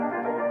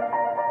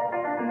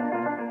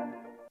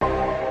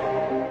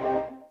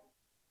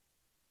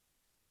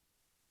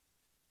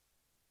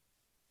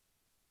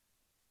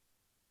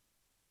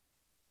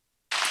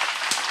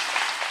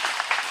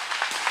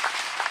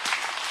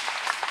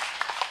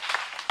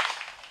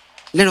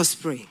Let us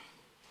pray.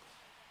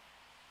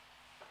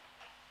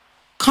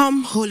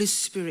 Come, Holy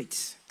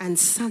Spirit, and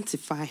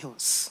sanctify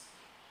us.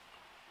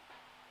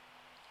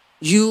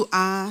 You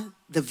are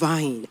the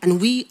vine, and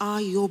we are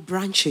your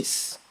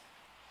branches.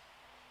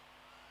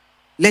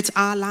 Let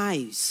our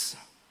lives,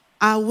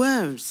 our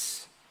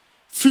words,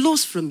 flow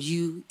from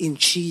you in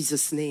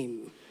Jesus'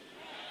 name.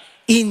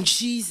 In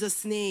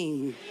Jesus'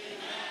 name.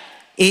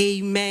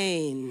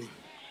 Amen.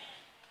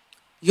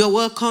 You're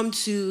welcome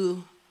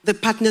to the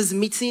partners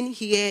meeting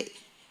here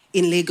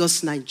in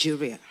Lagos,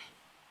 Nigeria.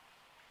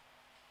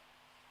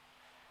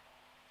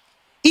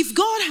 If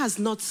God has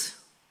not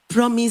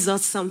promised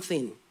us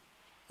something,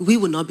 we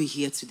will not be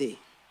here today.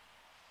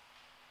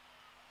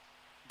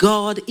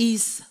 God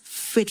is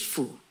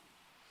faithful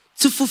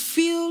to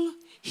fulfill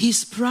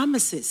his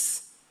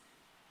promises.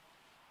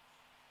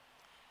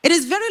 It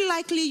is very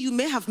likely you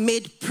may have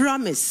made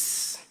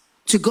promise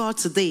to God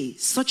today,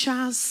 such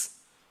as,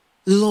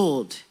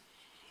 Lord,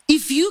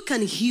 if you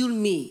can heal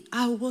me,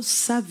 I will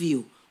serve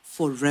you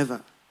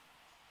forever.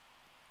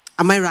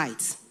 Am I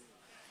right?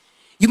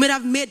 You may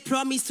have made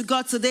promise to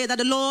God today that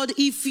the Lord,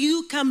 if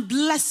you can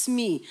bless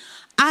me,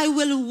 I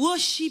will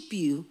worship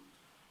you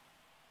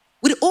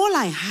with all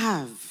I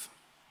have.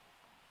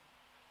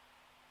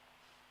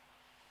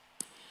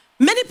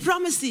 Many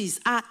promises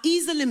are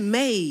easily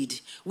made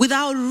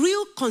without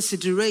real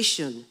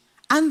consideration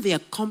and their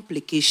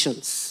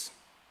complications.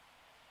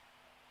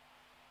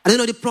 I don't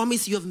know the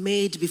promise you have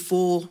made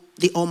before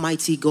the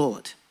Almighty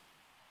God.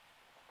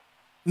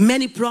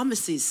 Many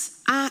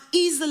promises are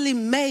easily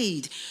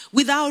made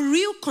without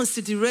real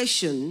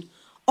consideration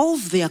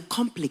of their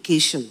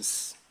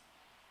complications.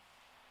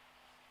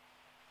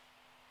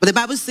 But the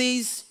Bible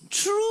says,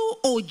 true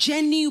or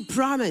genuine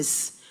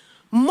promise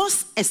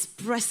must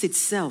express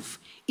itself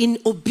in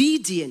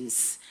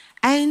obedience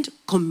and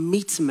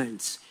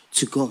commitment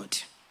to God.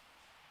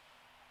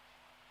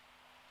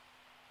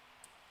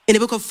 In the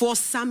book of 1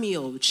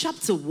 Samuel,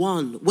 chapter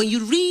 1, when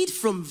you read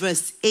from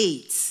verse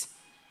 8,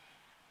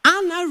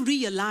 Anna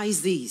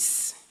realized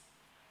this,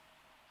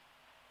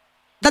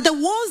 that there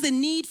was a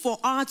need for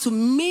her to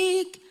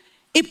make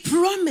a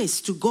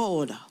promise to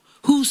God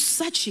who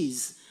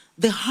searches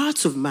the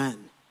heart of man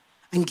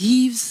and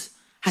gives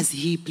as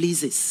he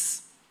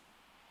pleases.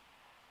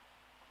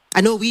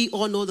 I know we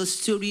all know the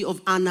story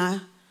of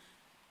Anna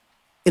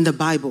in the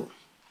Bible.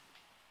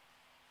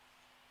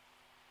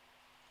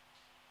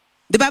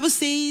 The Bible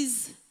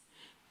says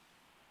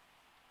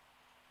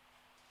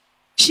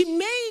she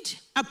made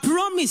a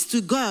promise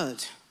to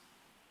God.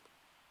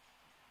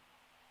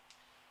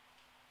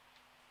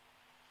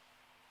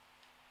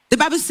 The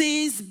Bible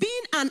says,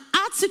 being an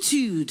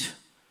attitude,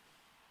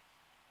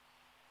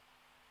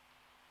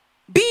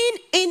 being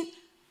in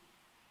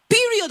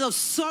period of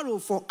sorrow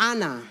for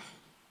Anna,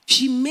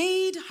 she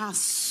made her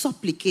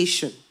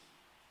supplication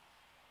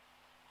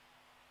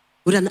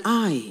with an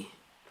eye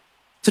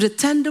to the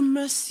tender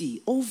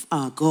mercy of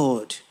our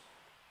God,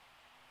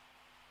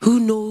 who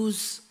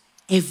knows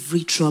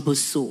every troubled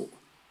soul.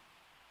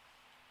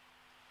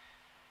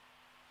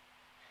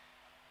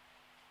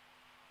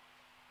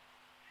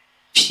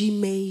 She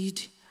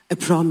made a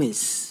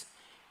promise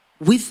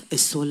with a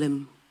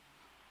solemn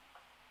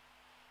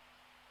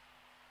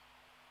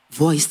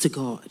voice to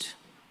God.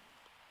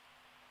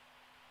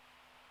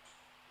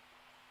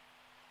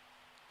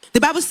 The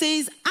Bible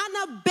says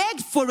Anna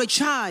begged for a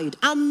child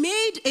and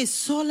made a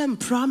solemn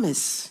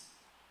promise.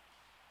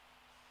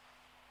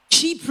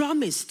 She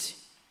promised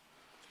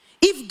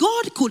if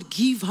God could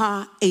give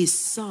her a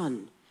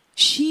son,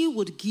 she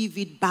would give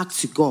it back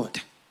to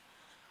God.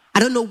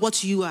 I don't know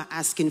what you are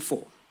asking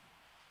for.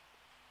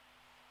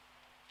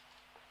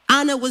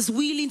 Anna was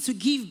willing to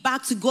give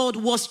back to God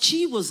what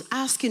she was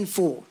asking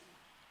for.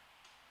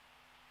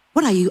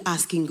 What are you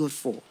asking God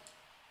for?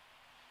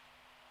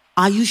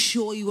 Are you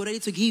sure you are ready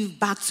to give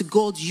back to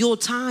God your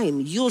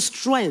time, your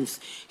strength,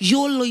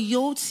 your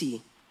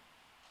loyalty,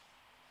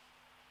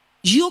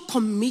 your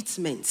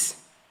commitment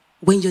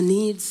when your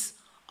needs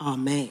are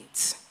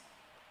met?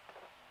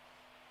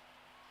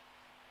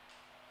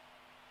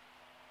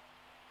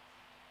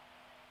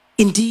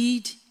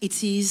 Indeed,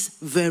 it is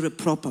very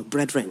proper,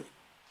 brethren.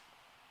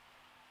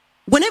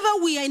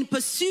 Whenever we are in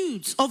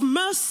pursuit of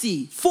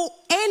mercy for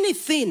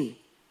anything,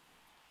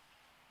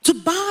 to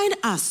bind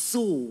our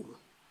soul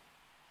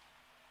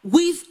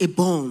with a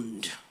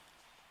bond,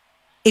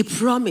 a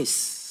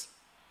promise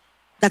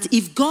that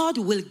if God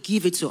will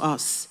give it to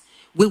us,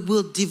 we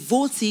will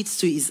devote it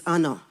to his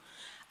honor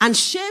and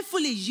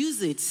cheerfully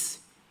use it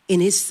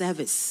in his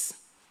service.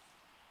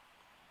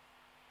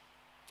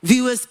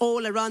 Viewers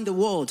all around the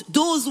world,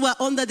 those who are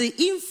under the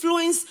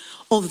influence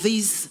of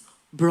these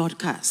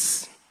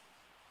broadcasts,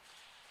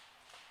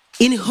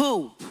 in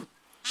hope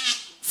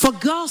for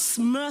God's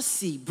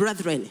mercy,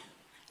 brethren,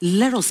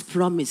 let us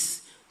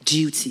promise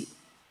duty.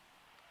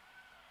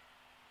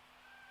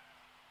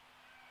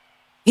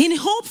 In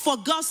hope for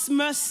God's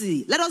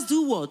mercy, let us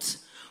do what?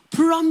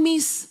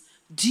 Promise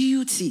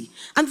duty.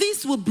 And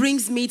this will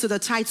brings me to the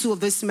title of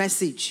this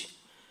message.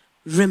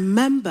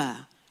 Remember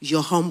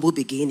your humble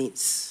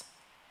beginnings.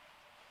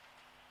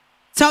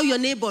 Tell your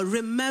neighbor,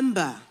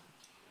 remember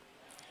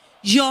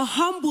your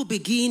humble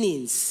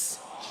beginnings.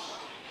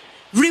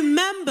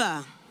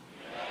 Remember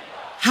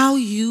how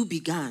you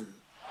began.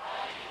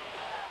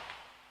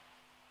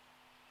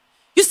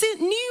 You see,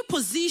 new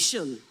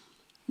position,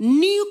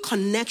 new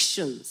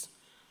connections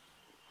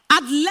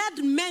had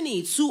led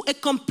many to a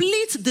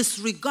complete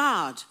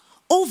disregard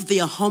of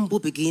their humble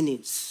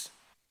beginnings.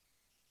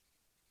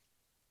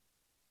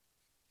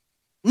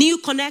 New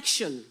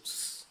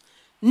connections,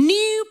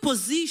 new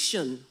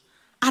position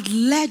had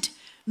led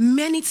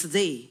many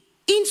today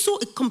into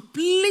a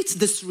complete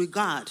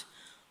disregard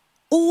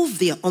of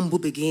their humble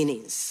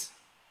beginnings.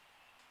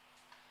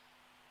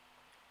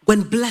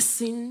 When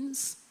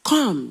blessings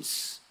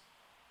comes,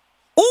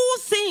 all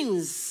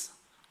things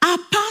are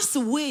passed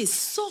away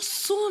so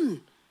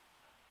soon.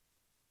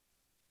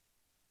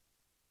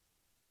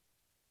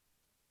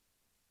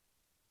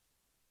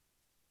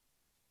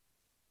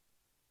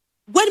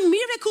 When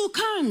miracle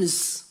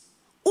comes,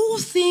 all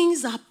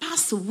things are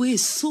passed away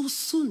so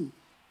soon.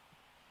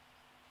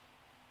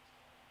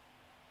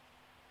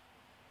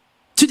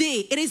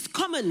 Today, it is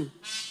common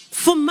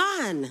for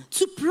man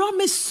to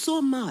promise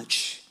so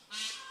much,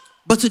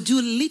 but to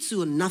do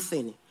little or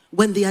nothing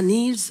when their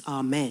needs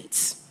are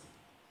met.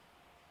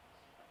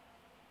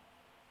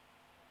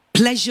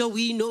 Pleasure,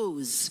 we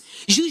knows,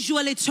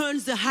 usually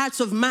turns the heart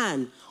of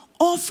man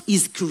off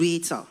his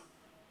creator.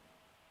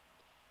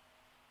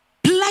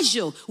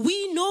 Pleasure,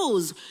 we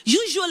knows,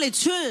 usually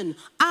turn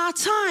our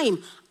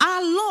time,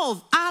 our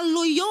love, our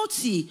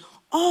loyalty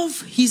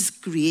of his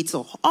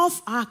creator,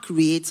 of our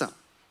creator.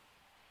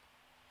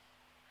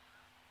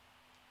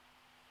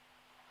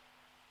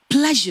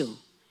 Pleasure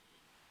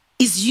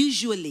is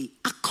usually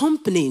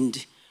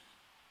accompanied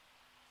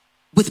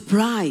with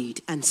pride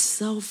and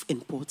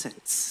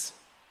self-importance.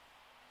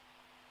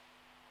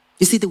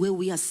 You see the way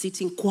we are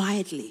sitting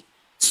quietly,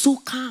 so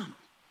calm.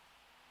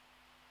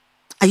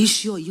 Are you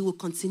sure you will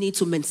continue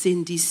to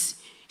maintain this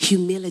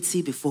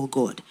humility before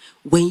God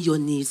when your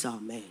needs are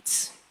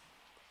met?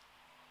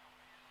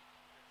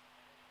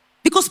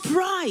 Because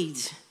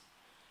pleasure,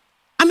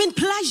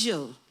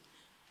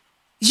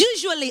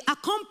 usually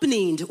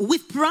accompanied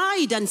with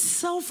pride and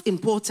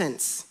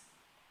self-importance.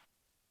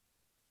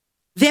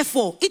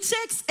 Therefore, it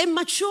takes a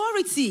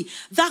maturity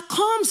that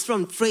comes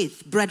from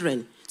faith,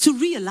 brethren, to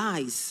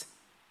realize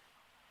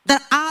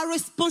that our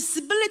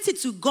responsibility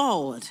to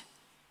God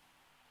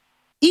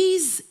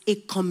is a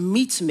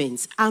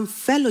commitment and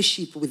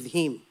fellowship with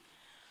Him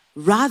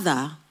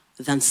rather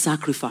than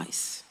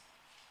sacrifice.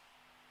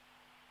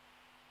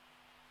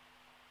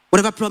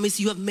 Whatever promise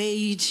you have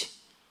made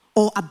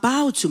or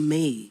about to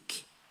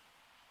make,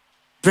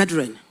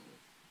 brethren,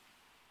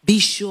 be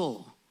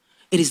sure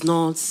it is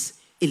not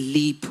a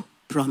leap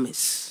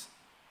promise.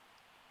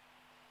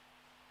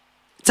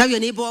 Tell your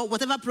neighbor,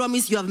 whatever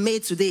promise you have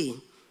made today,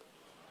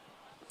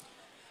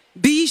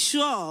 be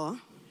sure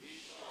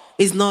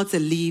it's not a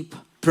leap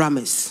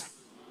promise.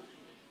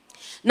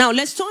 Now,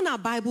 let's turn our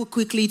Bible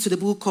quickly to the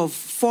book of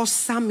 1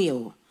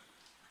 Samuel,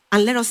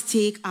 and let us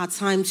take our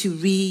time to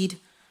read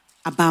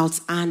about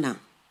Anna.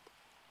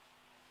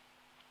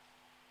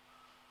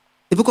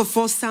 The book of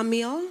 1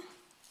 Samuel,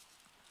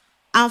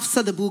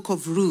 after the book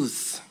of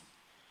Ruth.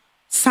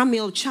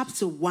 Samuel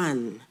chapter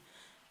 1,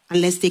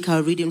 and let's take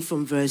our reading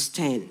from verse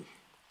 10.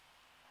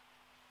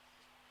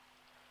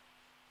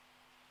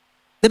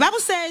 The Bible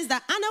says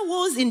that Anna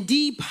was in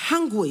deep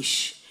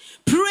anguish,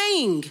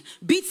 praying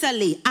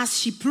bitterly as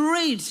she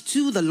prayed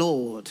to the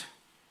Lord.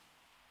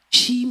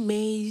 She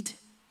made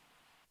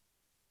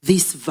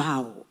this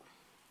vow: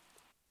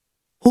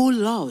 O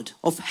Lord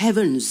of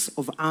heavens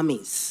of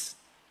armies,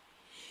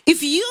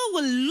 if you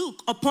will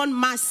look upon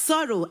my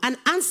sorrow and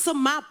answer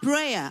my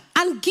prayer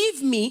and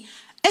give me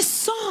a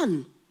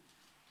son,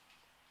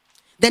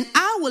 then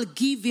I will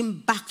give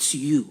him back to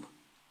you.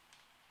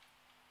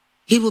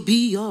 He will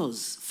be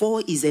yours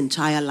for his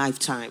entire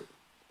lifetime.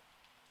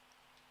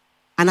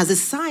 And as a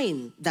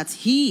sign that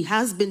he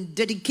has been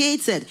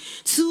dedicated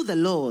to the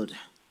Lord,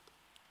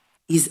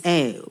 his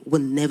heir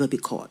will never be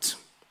cut.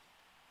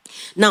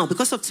 Now,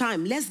 because of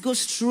time, let's go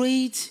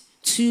straight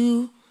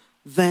to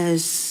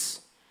verse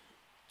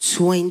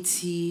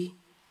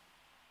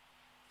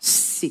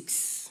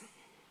 26.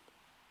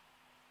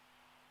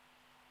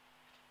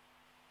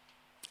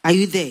 Are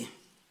you there?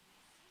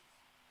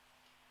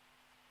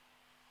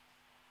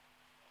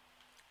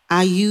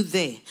 Are you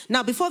there?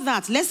 Now, before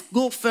that, let's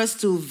go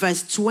first to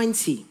verse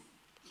 20.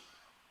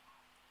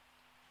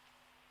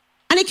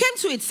 And it came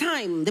to a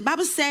time, the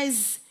Bible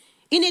says,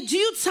 in a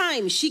due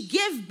time, she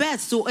gave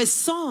birth to a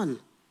son.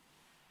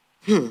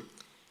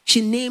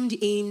 She named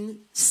him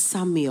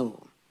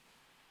Samuel.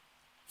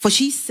 For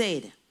she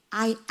said,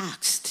 I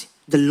asked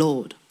the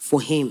Lord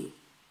for him.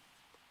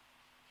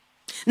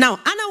 Now,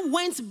 Anna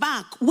went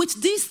back with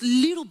this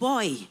little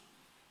boy,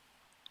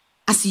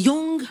 as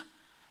young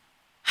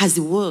as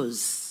he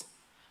was,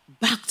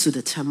 back to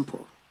the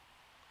temple.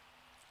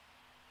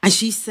 And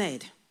she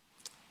said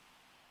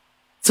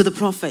to the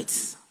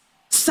prophets,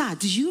 Sir,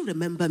 do you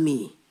remember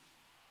me?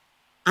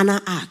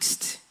 Anna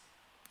asked,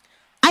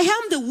 I I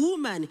am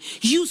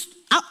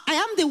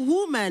the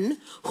woman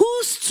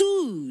who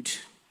stood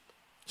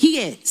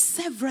here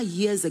several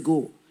years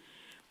ago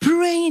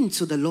praying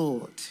to the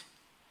Lord.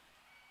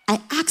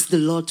 I asked the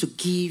Lord to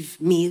give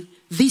me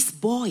this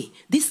boy,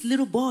 this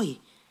little boy.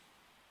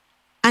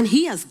 And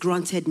he has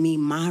granted me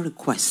my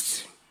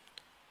request.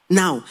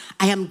 Now,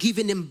 I am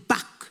giving him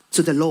back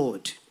to the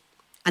Lord.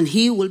 And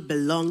he will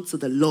belong to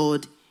the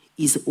Lord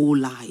his whole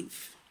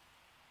life.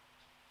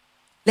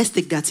 Let's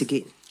take that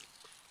again.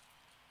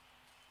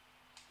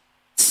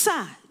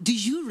 Sir, do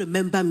you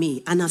remember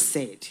me? Anna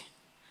said,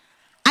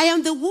 I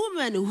am the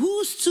woman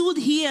who stood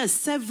here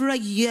several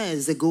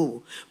years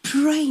ago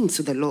praying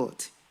to the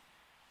Lord.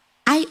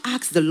 I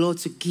asked the Lord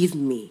to give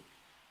me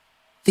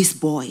this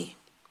boy,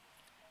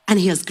 and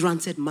he has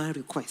granted my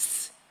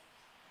request.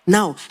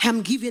 Now,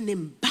 I'm giving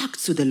him back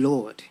to the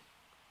Lord,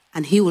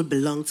 and he will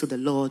belong to the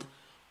Lord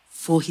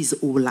for his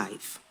whole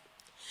life.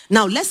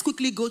 Now, let's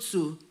quickly go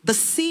to the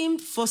same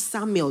 1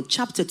 Samuel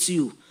chapter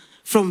 2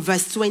 from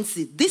verse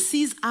 20. This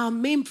is our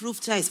main proof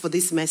text for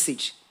this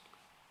message.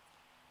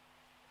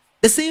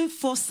 The same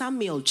 1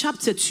 Samuel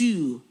chapter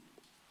 2.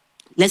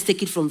 Let's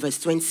take it from verse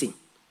 20.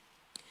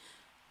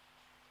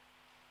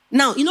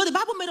 Now, the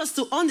Bible made us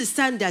to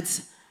understand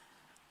that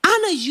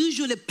Anna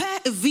usually pay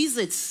a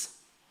visit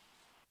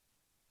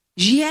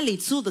yearly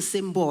to the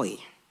same boy.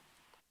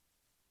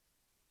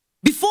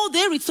 Before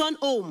they return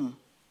home,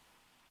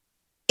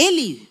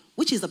 Eli,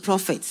 which is the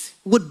prophet,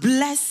 would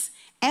bless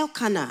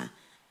Elkanah,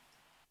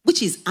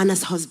 which is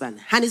Anna's husband,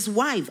 and his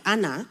wife,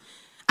 Anna,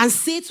 and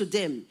say to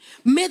them,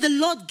 may the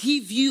Lord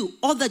give you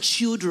other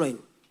children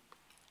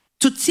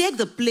to take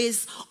the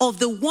place of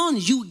the one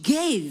you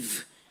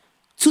gave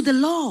to the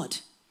Lord.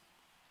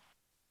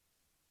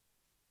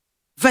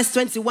 Verse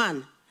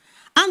 21,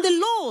 and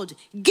the Lord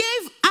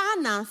gave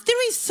Anna 3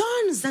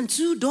 sons and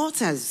 2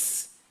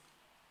 daughters.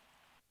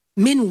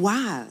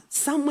 Meanwhile,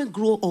 Samuel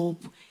grew up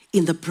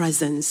in the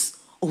presence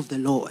of the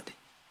Lord.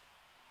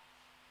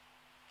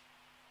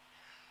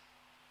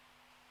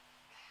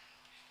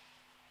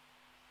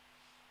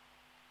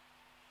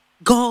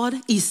 God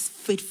is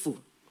faithful,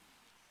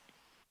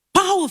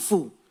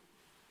 powerful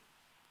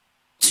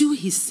to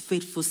his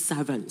faithful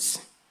servants.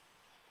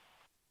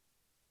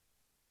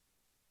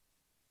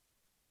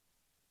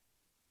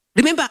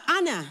 Remember,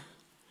 Anna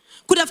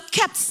could have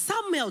kept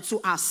Samuel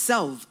to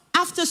herself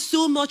after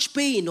so much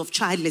pain of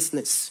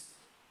childlessness.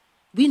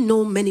 We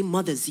know many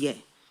mothers here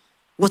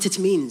what it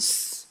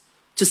means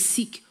to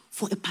seek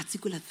for a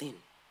particular thing.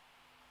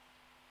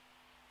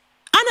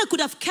 Anna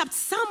could have kept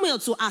Samuel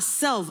to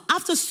herself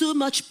after so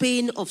much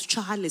pain of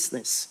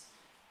childlessness,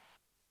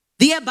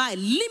 thereby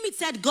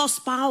limited God's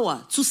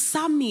power to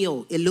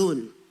Samuel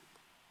alone.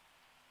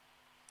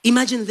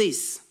 Imagine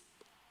this.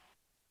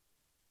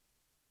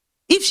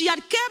 If she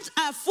had kept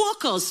her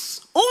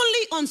focus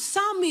only on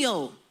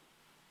Samuel,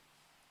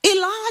 a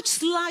large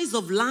slice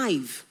of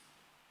life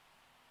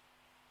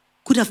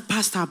could have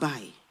passed her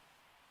by.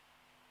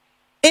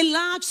 A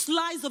large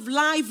slice of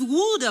life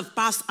would have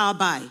passed her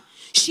by.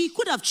 She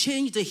could have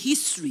changed the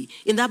history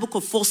in that book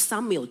of 1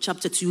 Samuel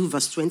chapter 2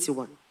 verse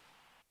 21.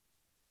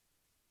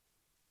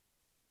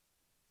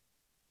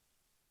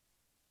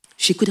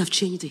 She could have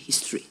changed the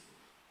history.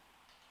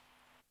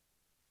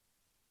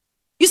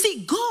 You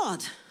see,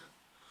 God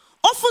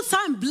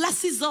oftentimes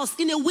blesses us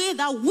in a way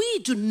that we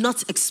do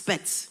not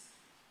expect.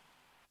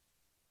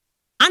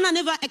 Anna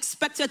never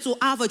expected to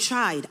have a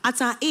child at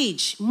her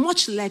age,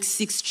 much like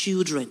 6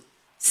 children.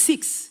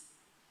 6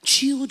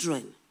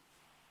 children.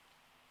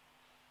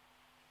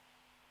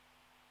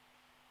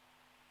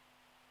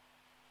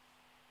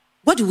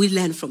 What do we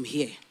learn from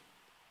here?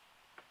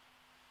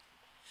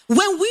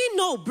 When we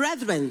know,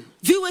 brethren,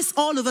 viewers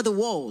all over the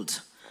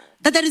world,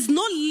 that there is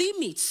no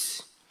limit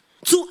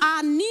to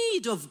our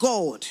need of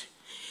God,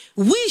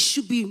 we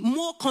should be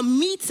more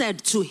committed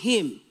to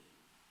him,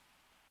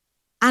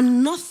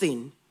 and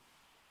nothing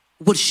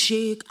would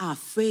shake our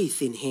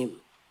faith in him.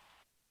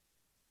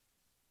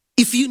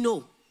 If you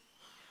know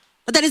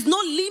that there is no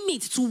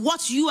limit to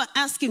what you are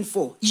asking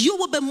for, you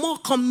will be more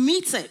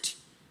committed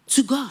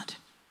to God,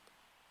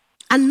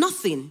 and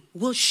nothing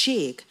will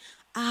shake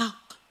our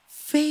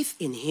faith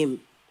in him.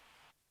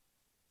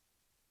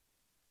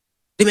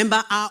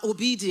 Remember, our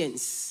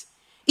obedience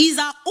is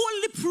our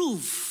only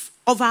proof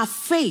of our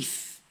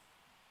faith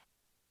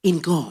in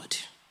God.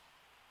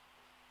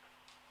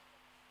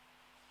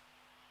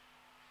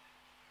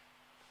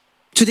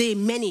 Today,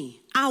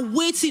 many are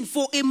waiting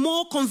for a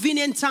more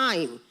convenient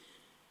time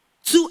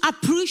to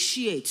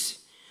appreciate,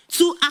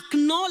 to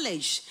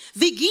acknowledge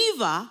the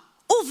giver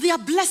of their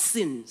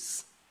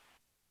blessings.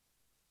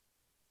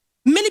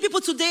 Many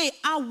people today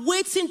are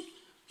waiting,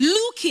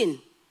 looking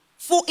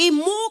for a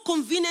more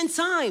convenient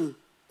time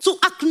to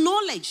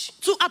acknowledge,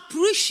 to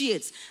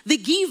appreciate the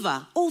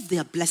giver of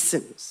their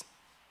blessings.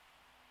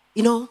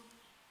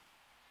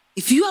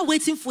 If you are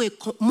waiting for a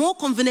more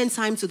convenient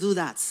time to do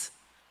that,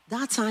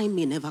 that time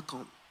may never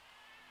come.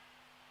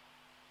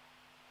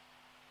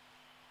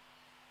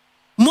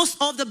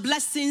 Most of the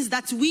blessings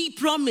that we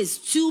promise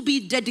to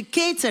be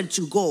dedicated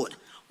to God,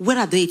 where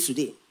are they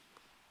today?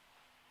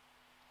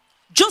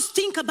 Just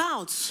think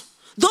about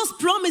those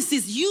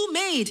promises you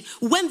made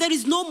when there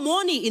is no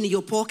money in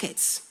your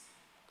pockets.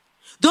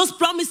 Those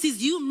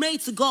promises you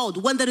made to God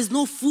when there is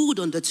no food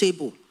on the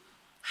table.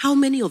 How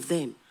many of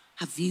them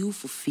have you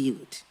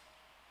fulfilled?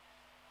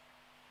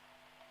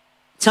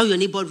 Tell your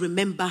neighbor,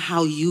 remember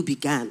how you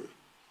began.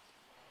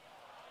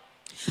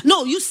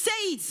 No, you say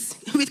it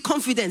with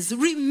confidence.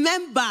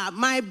 Remember,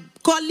 my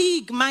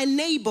colleague, my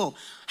neighbor,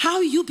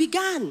 how you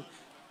began.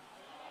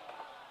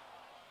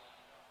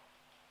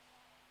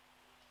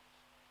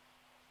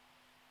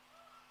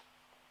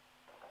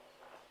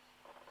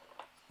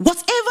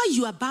 Whatever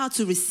you are about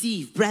to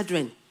receive,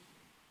 brethren,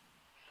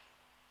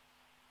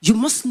 you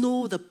must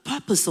know the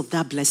purpose of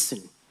that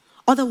blessing.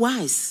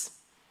 Otherwise,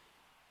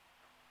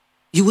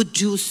 you would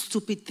do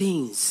stupid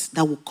things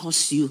that will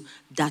cost you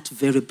that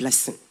very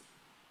blessing.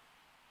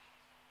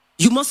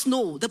 You must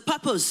know the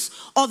purpose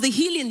of the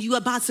healing you are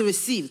about to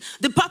receive,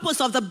 the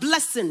purpose of the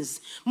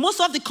blessings.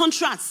 Most of the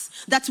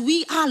contracts that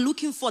we are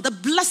looking for, the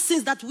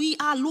blessings that we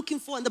are looking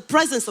for in the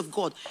presence of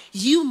God,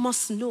 you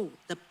must know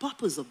the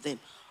purpose of them.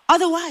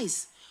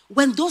 Otherwise,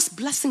 when those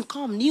blessings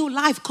come, new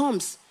life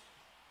comes,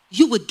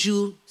 you would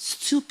do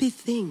stupid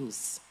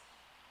things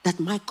that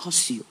might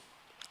cost you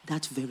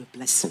that very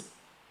blessing.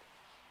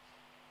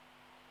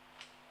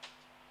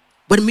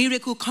 When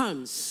miracle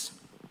comes,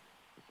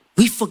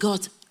 we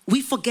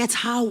forget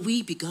how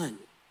we began.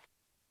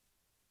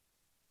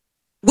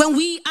 When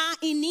we are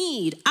in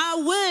need,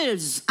 our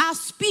words, our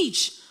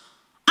speech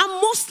are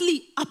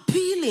mostly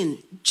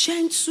appealing,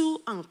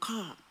 gentle, and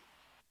calm.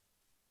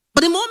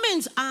 But the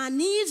moment our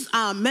needs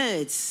are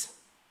met,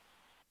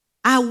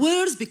 our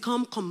words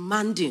become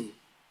commanding,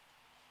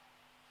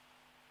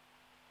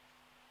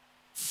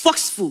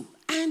 forceful,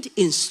 and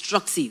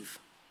instructive.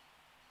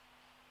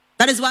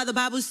 That is why the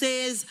Bible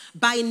says,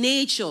 by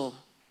nature,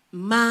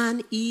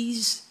 man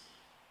is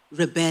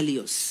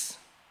rebellious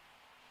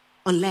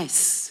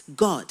unless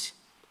God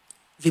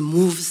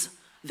removes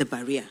the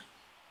barrier.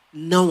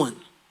 No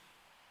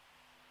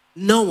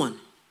one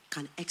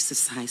can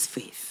exercise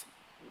faith.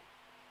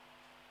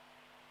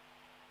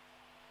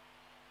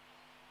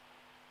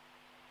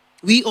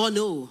 We all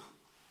know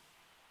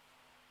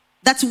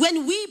that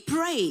when we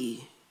pray,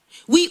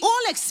 we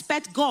all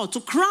expect God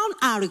to crown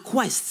our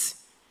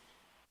requests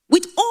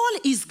with all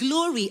his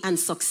glory and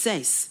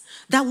success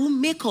that will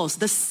make us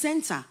the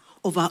center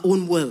of our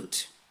own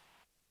world.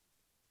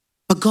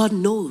 But God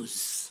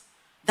knows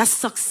that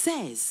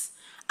success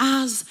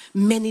has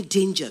many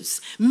dangers,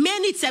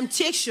 many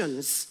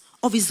temptations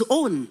of his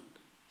own.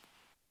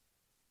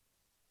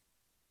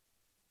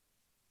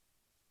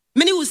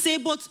 Many will say,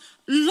 but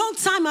long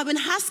time I've been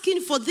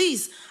asking for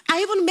this.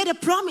 I even made a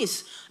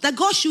promise that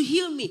God should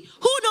heal me.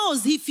 Who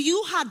knows if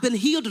you had been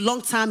healed a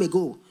long time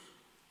ago?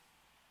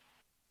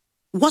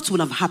 What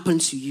would have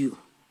happened to you?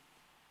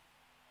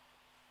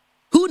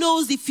 Who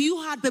knows if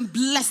you had been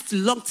blessed a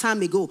long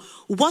time ago?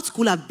 What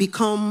could have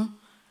become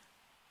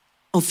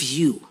of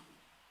you?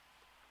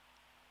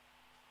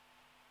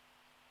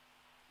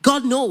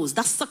 God knows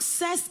that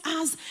success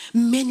has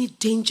many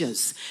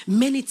dangers,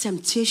 many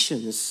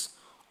temptations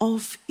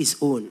of his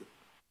own.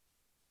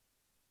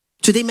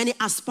 Today, many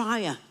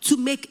aspire to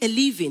make a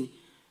living,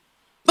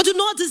 but do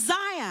not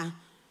desire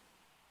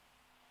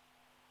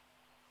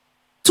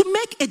to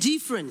make a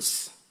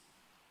difference.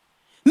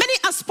 Many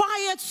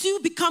aspire to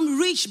become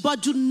rich,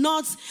 but do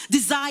not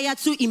desire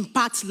to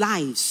impact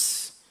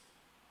lives.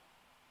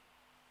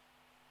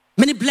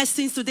 Many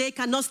blessings today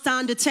cannot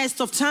stand the test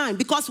of time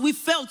because we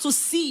fail to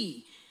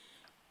see,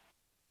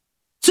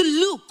 to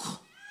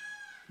look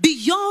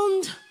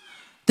beyond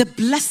the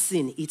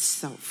blessing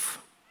itself.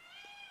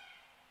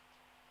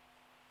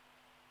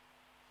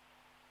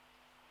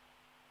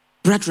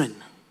 Brethren,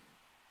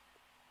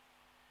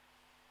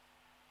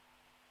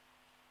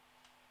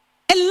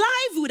 a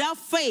life without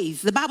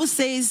faith, the Bible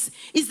says,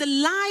 is a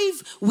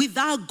life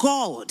without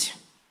God.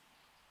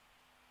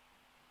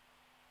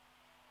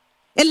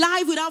 A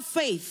life without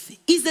faith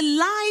is a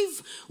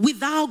life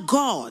without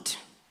God.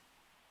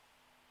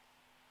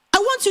 I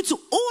want you to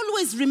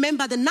always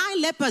remember the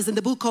 9 lepers in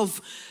the book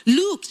of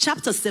Luke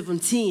chapter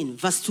 17,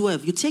 verse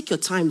 12. You take your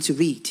time to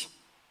read.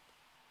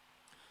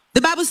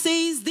 The Bible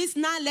says these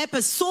 9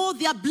 lepers saw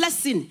their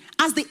blessing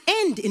as the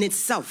end in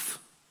itself.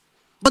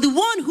 But the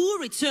one who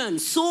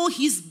returned saw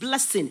his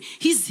blessing,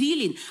 his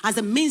healing, as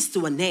a means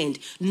to an end,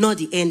 not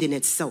the end in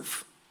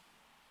itself.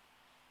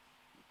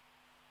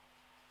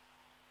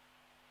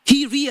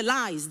 He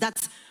realized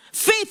that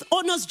faith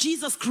honors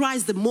Jesus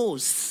Christ the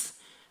most,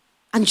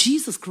 and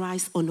Jesus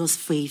Christ honors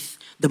faith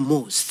the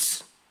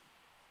most.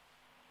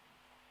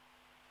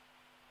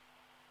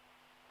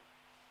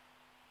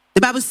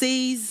 The Bible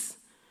says,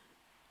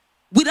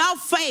 without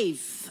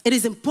faith, it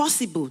is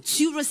impossible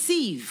to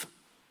receive.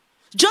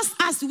 Just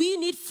as we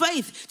need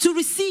faith to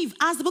receive,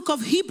 as the book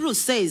of Hebrews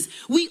says,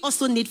 we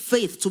also need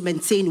faith to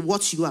maintain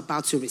what you are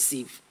about to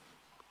receive.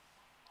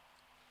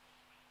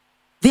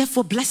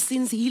 Therefore,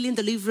 blessings, healing,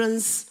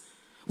 deliverance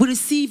we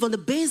receive on the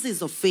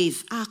basis of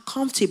faith are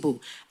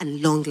comfortable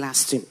and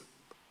long-lasting.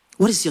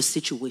 What is your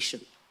situation?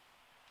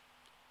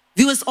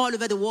 Viewers all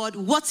over the world,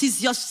 what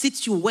is your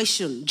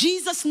situation?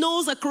 Jesus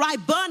knows a cry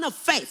born of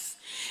faith,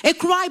 a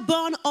cry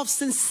born of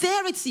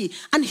sincerity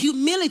and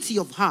humility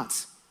of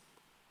heart.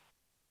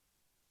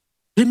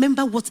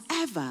 Remember,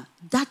 whatever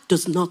that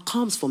does not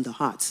come from the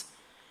heart,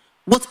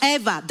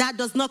 whatever that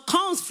does not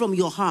come from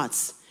your heart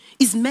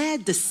is mere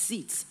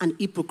deceit and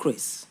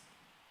hypocrisy.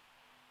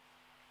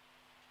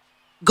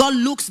 God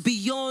looks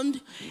beyond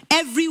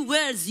every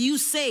word you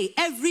say,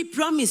 every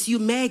promise you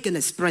make in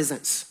His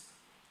presence.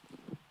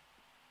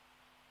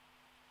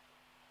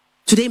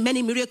 Today,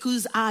 many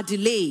miracles are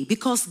delayed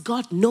because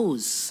God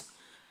knows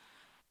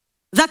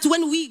that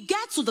when we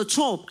get to the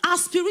top, our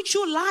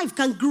spiritual life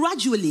can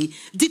gradually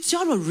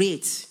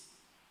deteriorate.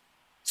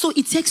 So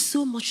it takes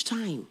so much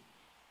time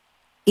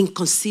in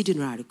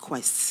considering our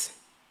requests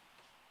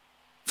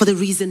for the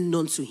reason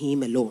known to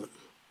Him alone.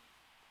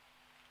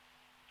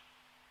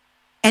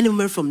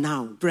 Anywhere from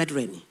now,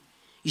 brethren,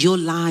 your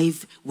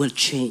life will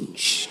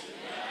change.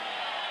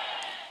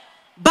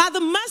 By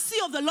the mercy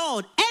of the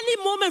Lord,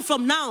 any moment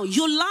from now,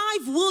 your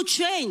life will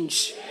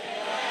change.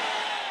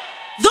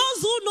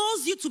 Those who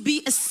knows you to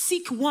be a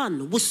sick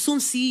one will soon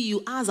see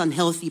you as an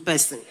healthy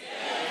person.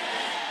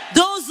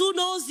 Those who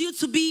knows you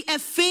to be a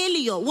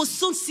failure will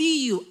soon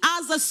see you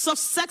as a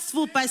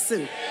successful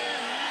person.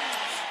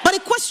 But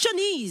the question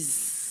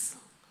is,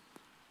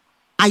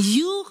 are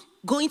you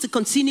going to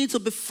continue to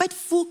be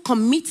faithful,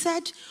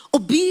 committed,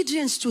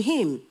 obedience to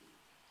Him?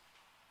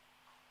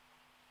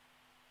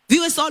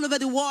 Viewers all over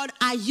the world,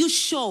 are you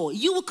sure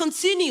you will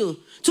continue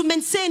to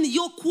maintain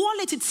your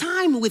quality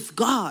time with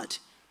God?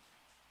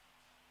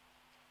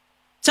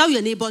 Tell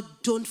your neighbor,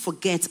 don't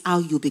forget how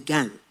you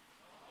began.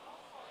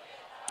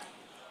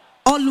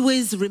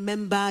 Always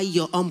remember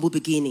your humble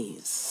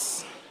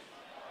beginnings.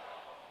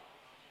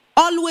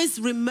 Always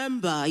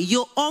remember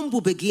your humble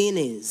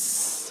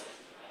beginnings.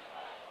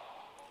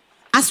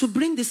 As we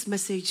bring this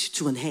message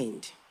to an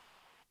end,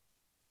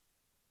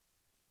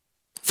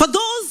 for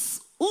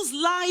those whose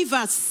life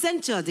are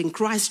centered in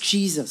Christ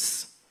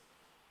Jesus,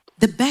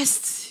 the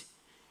best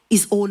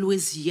is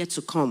always yet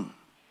to come,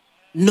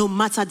 no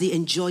matter the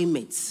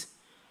enjoyment,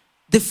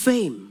 the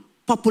fame,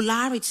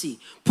 popularity,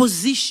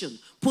 position,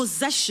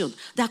 possession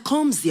that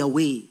comes their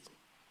way.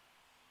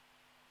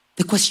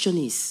 The question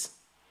is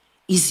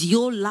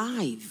your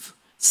life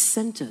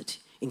centered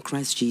in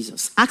Christ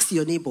Jesus? Ask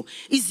your neighbor,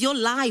 is your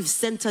life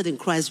centered in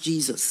Christ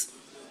Jesus?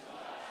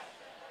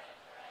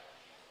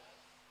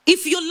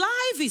 If your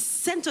life is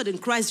centered in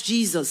Christ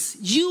Jesus,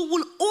 you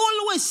will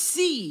always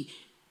see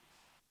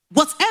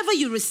whatever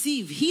you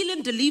receive,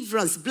 healing,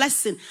 deliverance,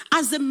 blessing,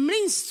 as a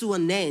means to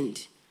an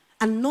end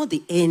and not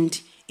the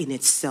end in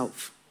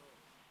itself.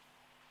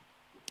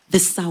 The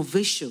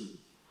salvation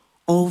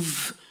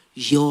of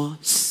your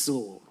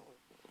soul.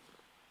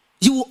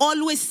 You will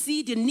always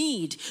see the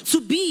need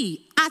to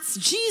be at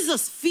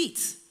Jesus'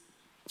 feet,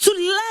 to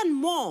learn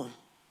more,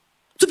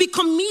 to be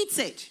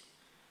committed,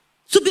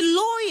 to be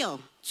loyal,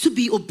 to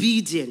be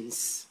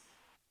obedient.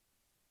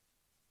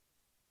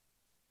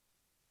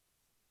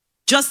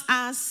 Just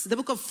as the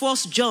book of 1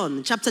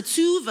 John chapter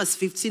 2 verse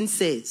 15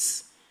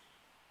 says,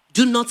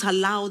 do not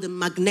allow the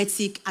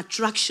magnetic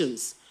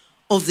attractions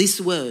of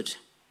this world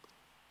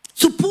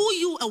to pull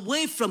you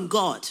away from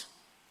God.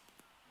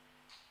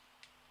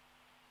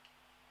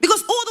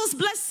 Because all those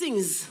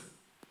blessings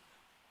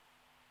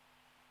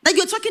that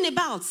you're talking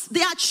about,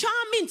 they are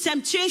charming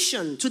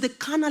temptation to the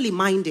carnally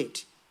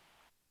minded.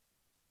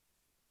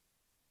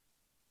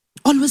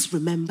 Always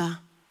remember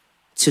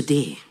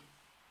today.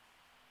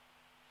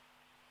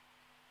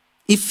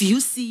 If you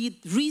see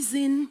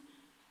reason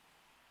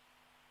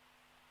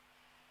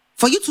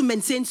for you to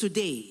maintain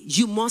today,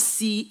 you must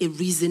see a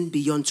reason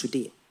beyond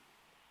today.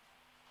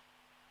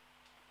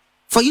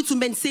 For you to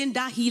maintain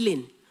that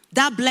healing,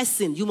 that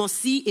blessing, you must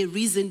see a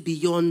reason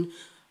beyond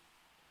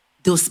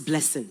those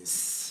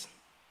blessings.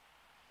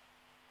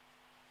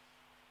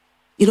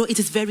 You know, it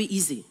is very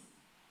easy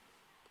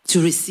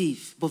to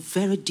receive, but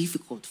very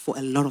difficult for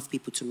a lot of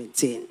people to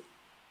maintain.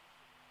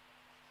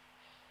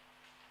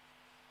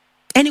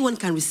 Anyone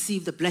can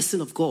receive the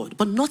blessing of God,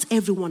 but not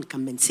everyone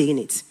can maintain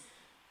it.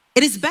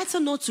 It is better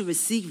not to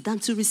receive than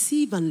to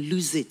receive and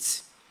lose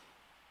it.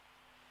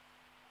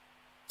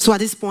 So at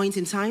this point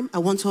in time, I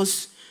want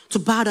us to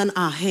bow down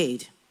our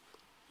head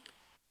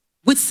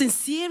with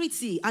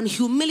sincerity and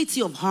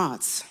humility of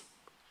heart.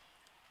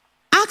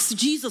 Ask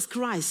Jesus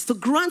Christ to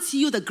grant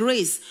you the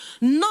grace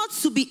not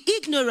to be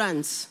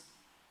ignorant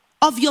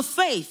of your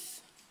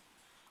faith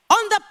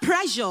under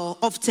pressure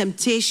of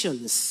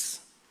temptations.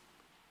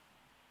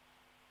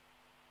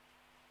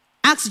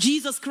 Ask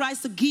Jesus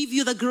Christ to give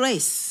you the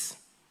grace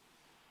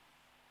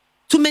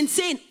to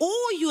maintain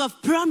all you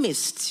have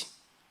promised.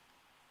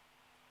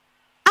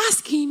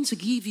 Ask Him to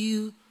give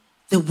you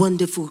the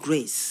wonderful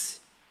grace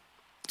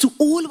to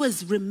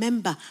always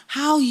remember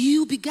how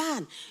you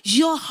began,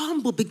 your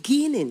humble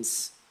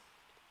beginnings.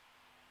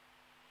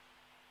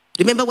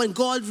 Remember, when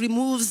God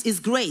removes His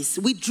grace,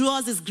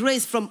 withdraws His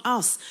grace from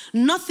us,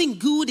 nothing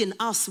good in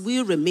us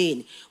will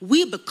remain.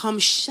 We become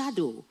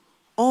shadow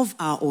of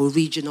our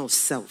original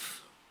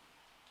self.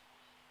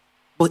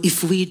 But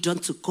if we turn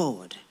to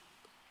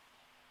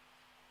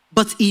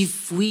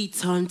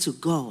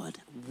God,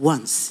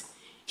 once,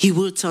 he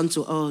will turn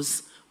to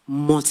us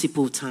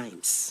multiple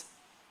times.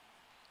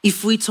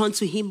 If we turn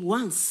to him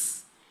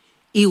once,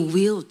 he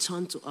will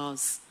turn to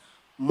us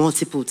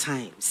multiple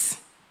times.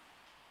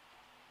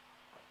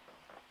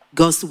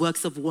 God's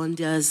works of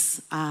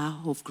wonders are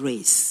of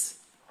grace.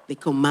 They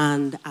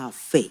command our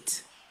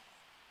faith.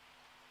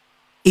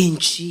 In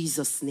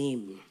Jesus'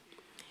 name.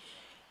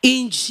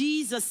 In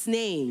Jesus'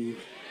 name.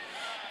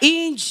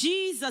 In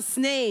Jesus'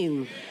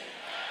 name.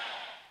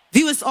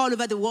 Viewers all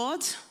over the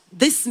world,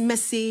 this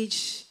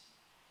message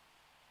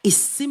is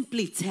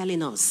simply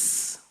telling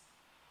us.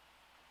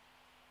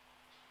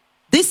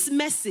 This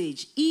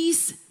message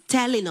is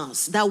telling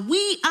us that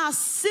we are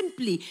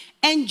simply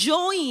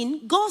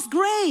enjoying God's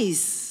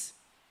grace.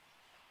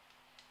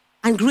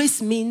 And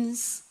grace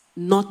means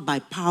not by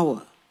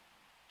power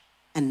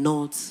and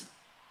not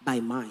by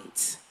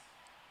might.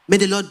 May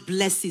the Lord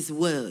bless his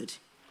word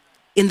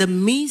in the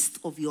midst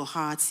of your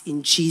hearts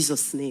in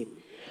Jesus' name.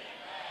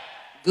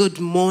 Good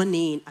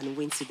morning and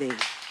win today.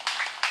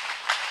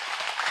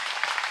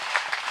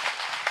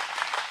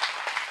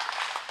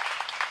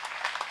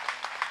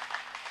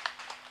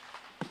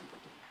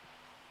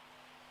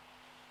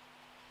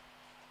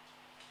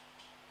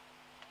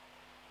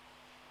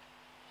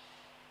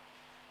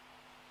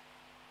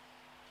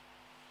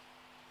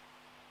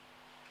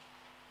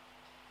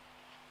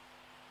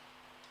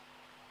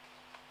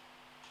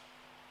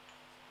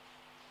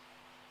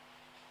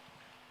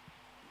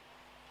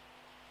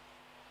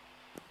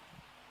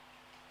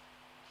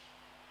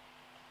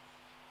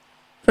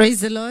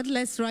 Praise the Lord.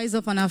 Let's rise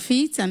up on our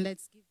feet and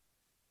let's give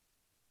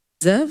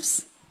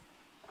deserves.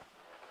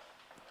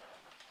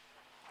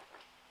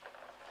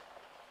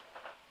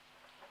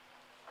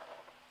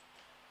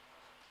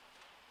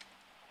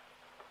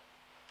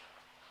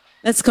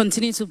 Let's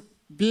continue to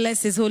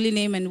bless his holy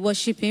name and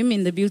worship him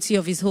in the beauty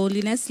of his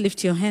holiness.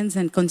 Lift your hands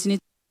and continue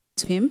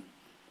to him.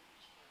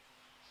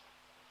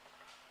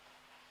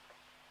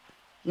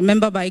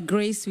 Remember, by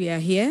grace we are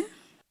here.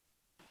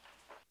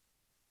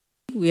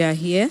 We are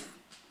here.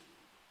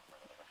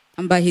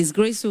 And by his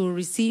grace we will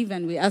receive,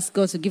 and we ask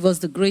God to give us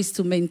the grace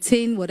to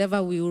maintain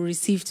whatever we will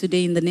receive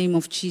today in the name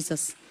of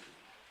Jesus.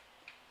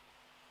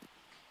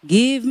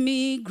 Give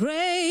me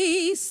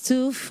grace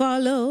to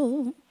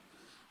follow,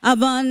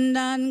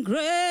 abundant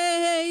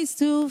grace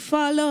to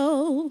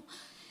follow.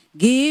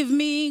 Give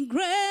me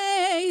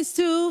grace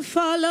to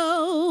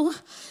follow.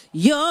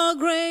 Your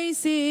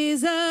grace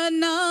is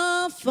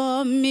enough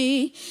for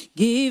me.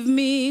 Give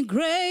me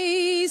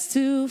grace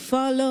to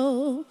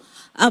follow.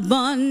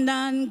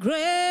 Abundant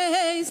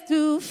grace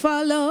to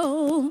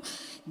follow.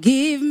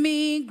 Give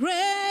me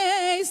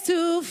grace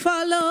to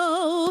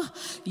follow.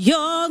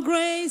 Your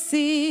grace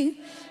is.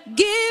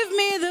 Give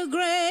me the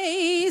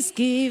grace.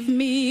 Give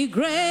me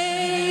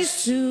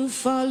grace to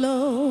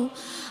follow.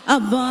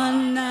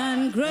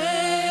 Abundant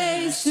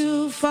grace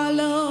to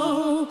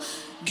follow.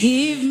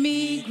 Give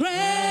me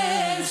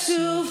grace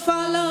to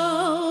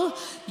follow.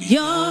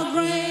 Your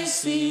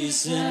grace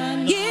is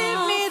enough. Give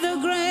me the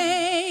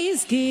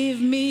grace. Give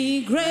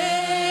me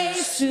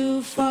grace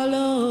to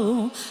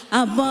follow.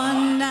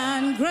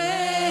 Abundant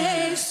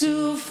grace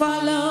to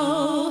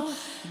follow.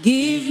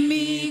 Give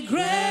me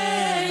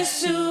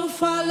grace to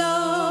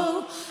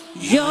follow.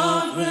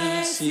 Your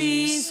grace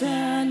is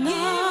enough.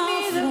 Give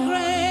me the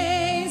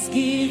grace.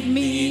 Give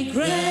me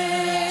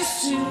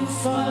grace to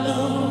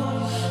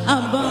follow.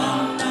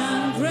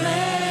 Abundant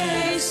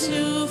grace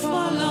to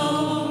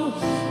follow.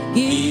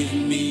 Give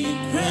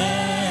me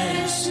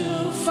grace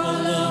to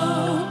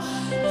follow.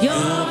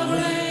 Your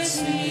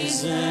grace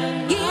is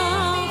enough. Give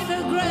me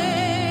the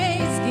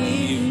grace.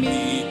 Give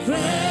me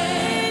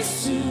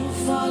grace to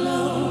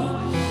follow.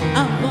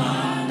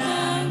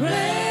 Abundant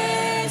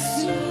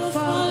grace to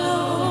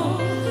follow.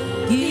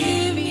 Give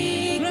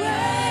me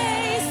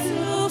grace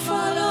to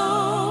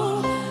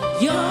follow.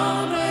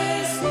 Your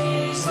grace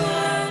is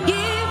enough.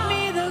 Give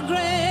me the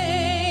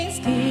grace.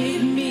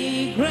 Give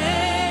me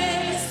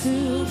grace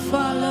to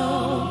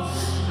follow.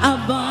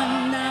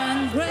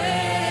 Abundant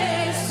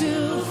grace to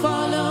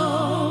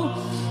follow.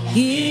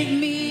 Give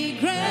me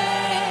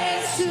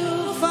grace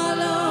to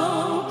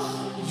follow.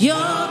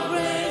 Your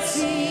grace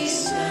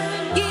is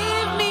enough.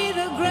 Give me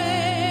the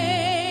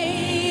grace.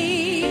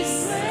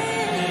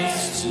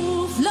 Grace to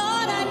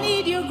Lord, I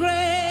need your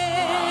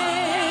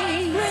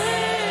grace.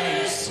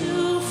 Grace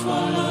to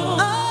follow.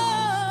 Oh,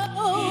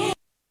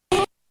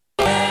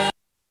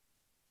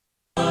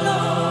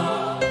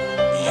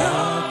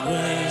 your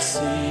grace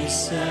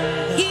is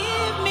enough.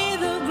 Give me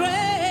the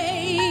grace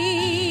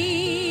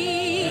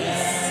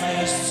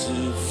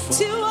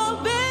to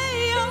obey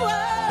your word.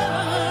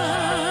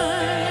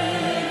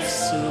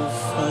 To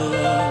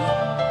follow.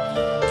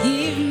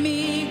 Give me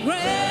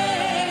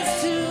grace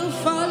to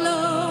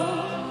follow.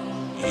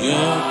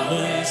 Your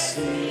grace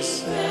is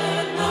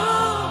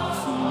enough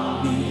for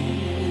me.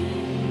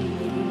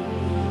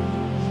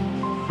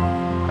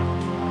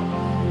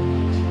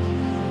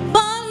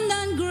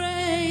 Abundant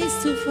grace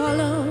to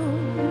follow.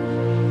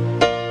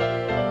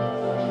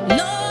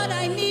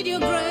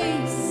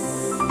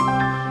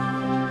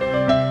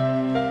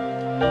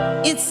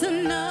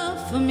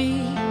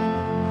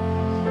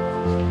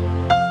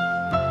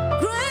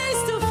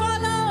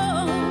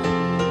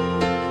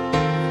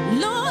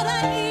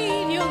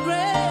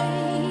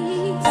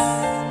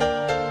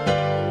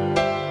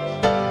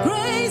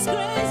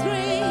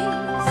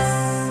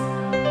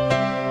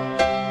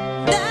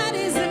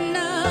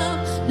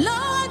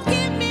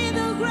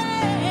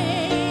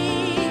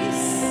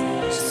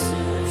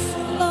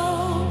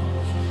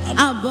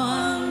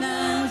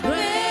 abundant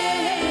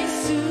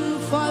grace to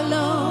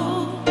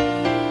follow.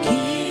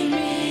 Give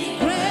me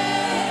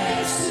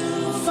grace to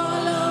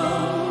follow.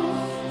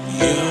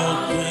 Your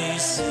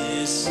grace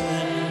is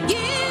enough.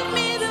 Give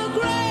me the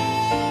grace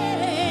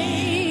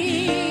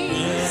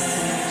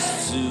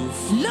To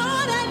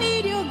Lord, I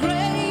need your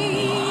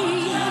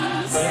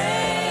grace.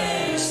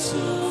 grace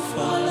to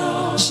follow.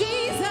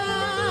 Jesus,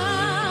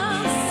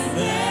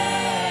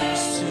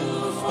 Grace to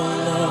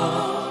follow.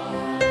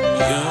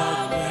 Your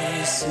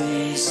grace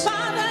is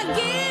Father,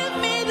 give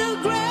me the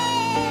grace.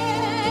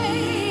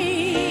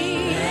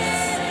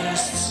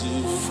 to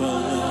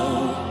follow.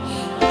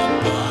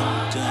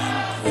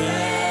 Abundant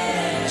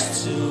grace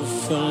to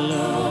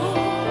follow.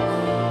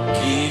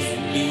 Give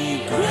me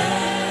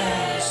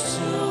grace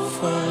to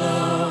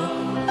follow.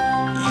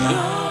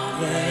 Your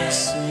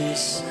grace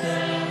is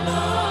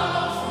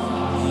enough for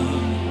me.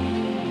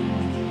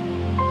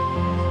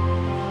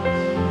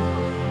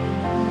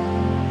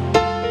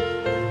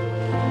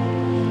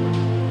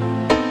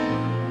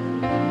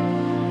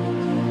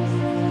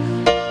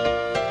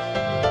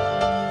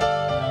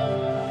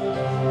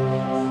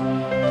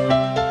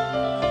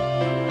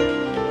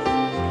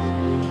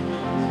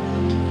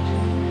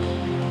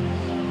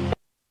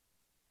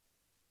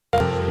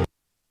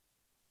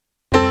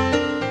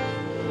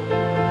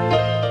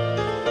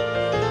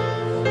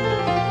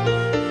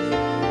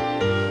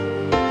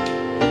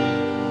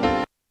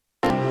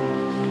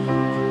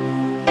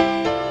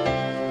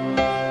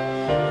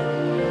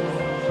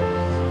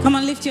 Come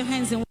on, lift your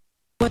hands and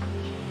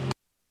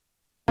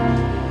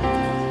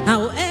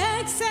how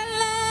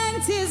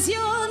excellent is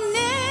your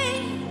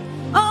name,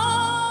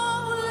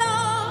 oh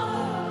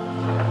Lord.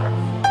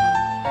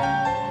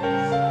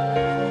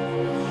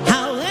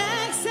 How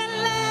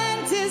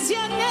excellent is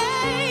your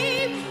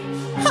name,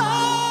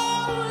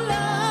 oh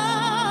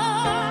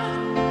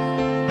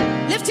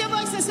Lord. Lift your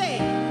voice and say,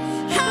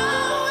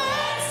 how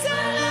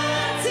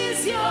excellent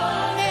is your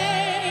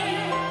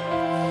name,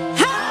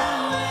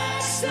 how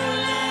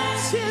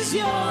excellent is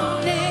your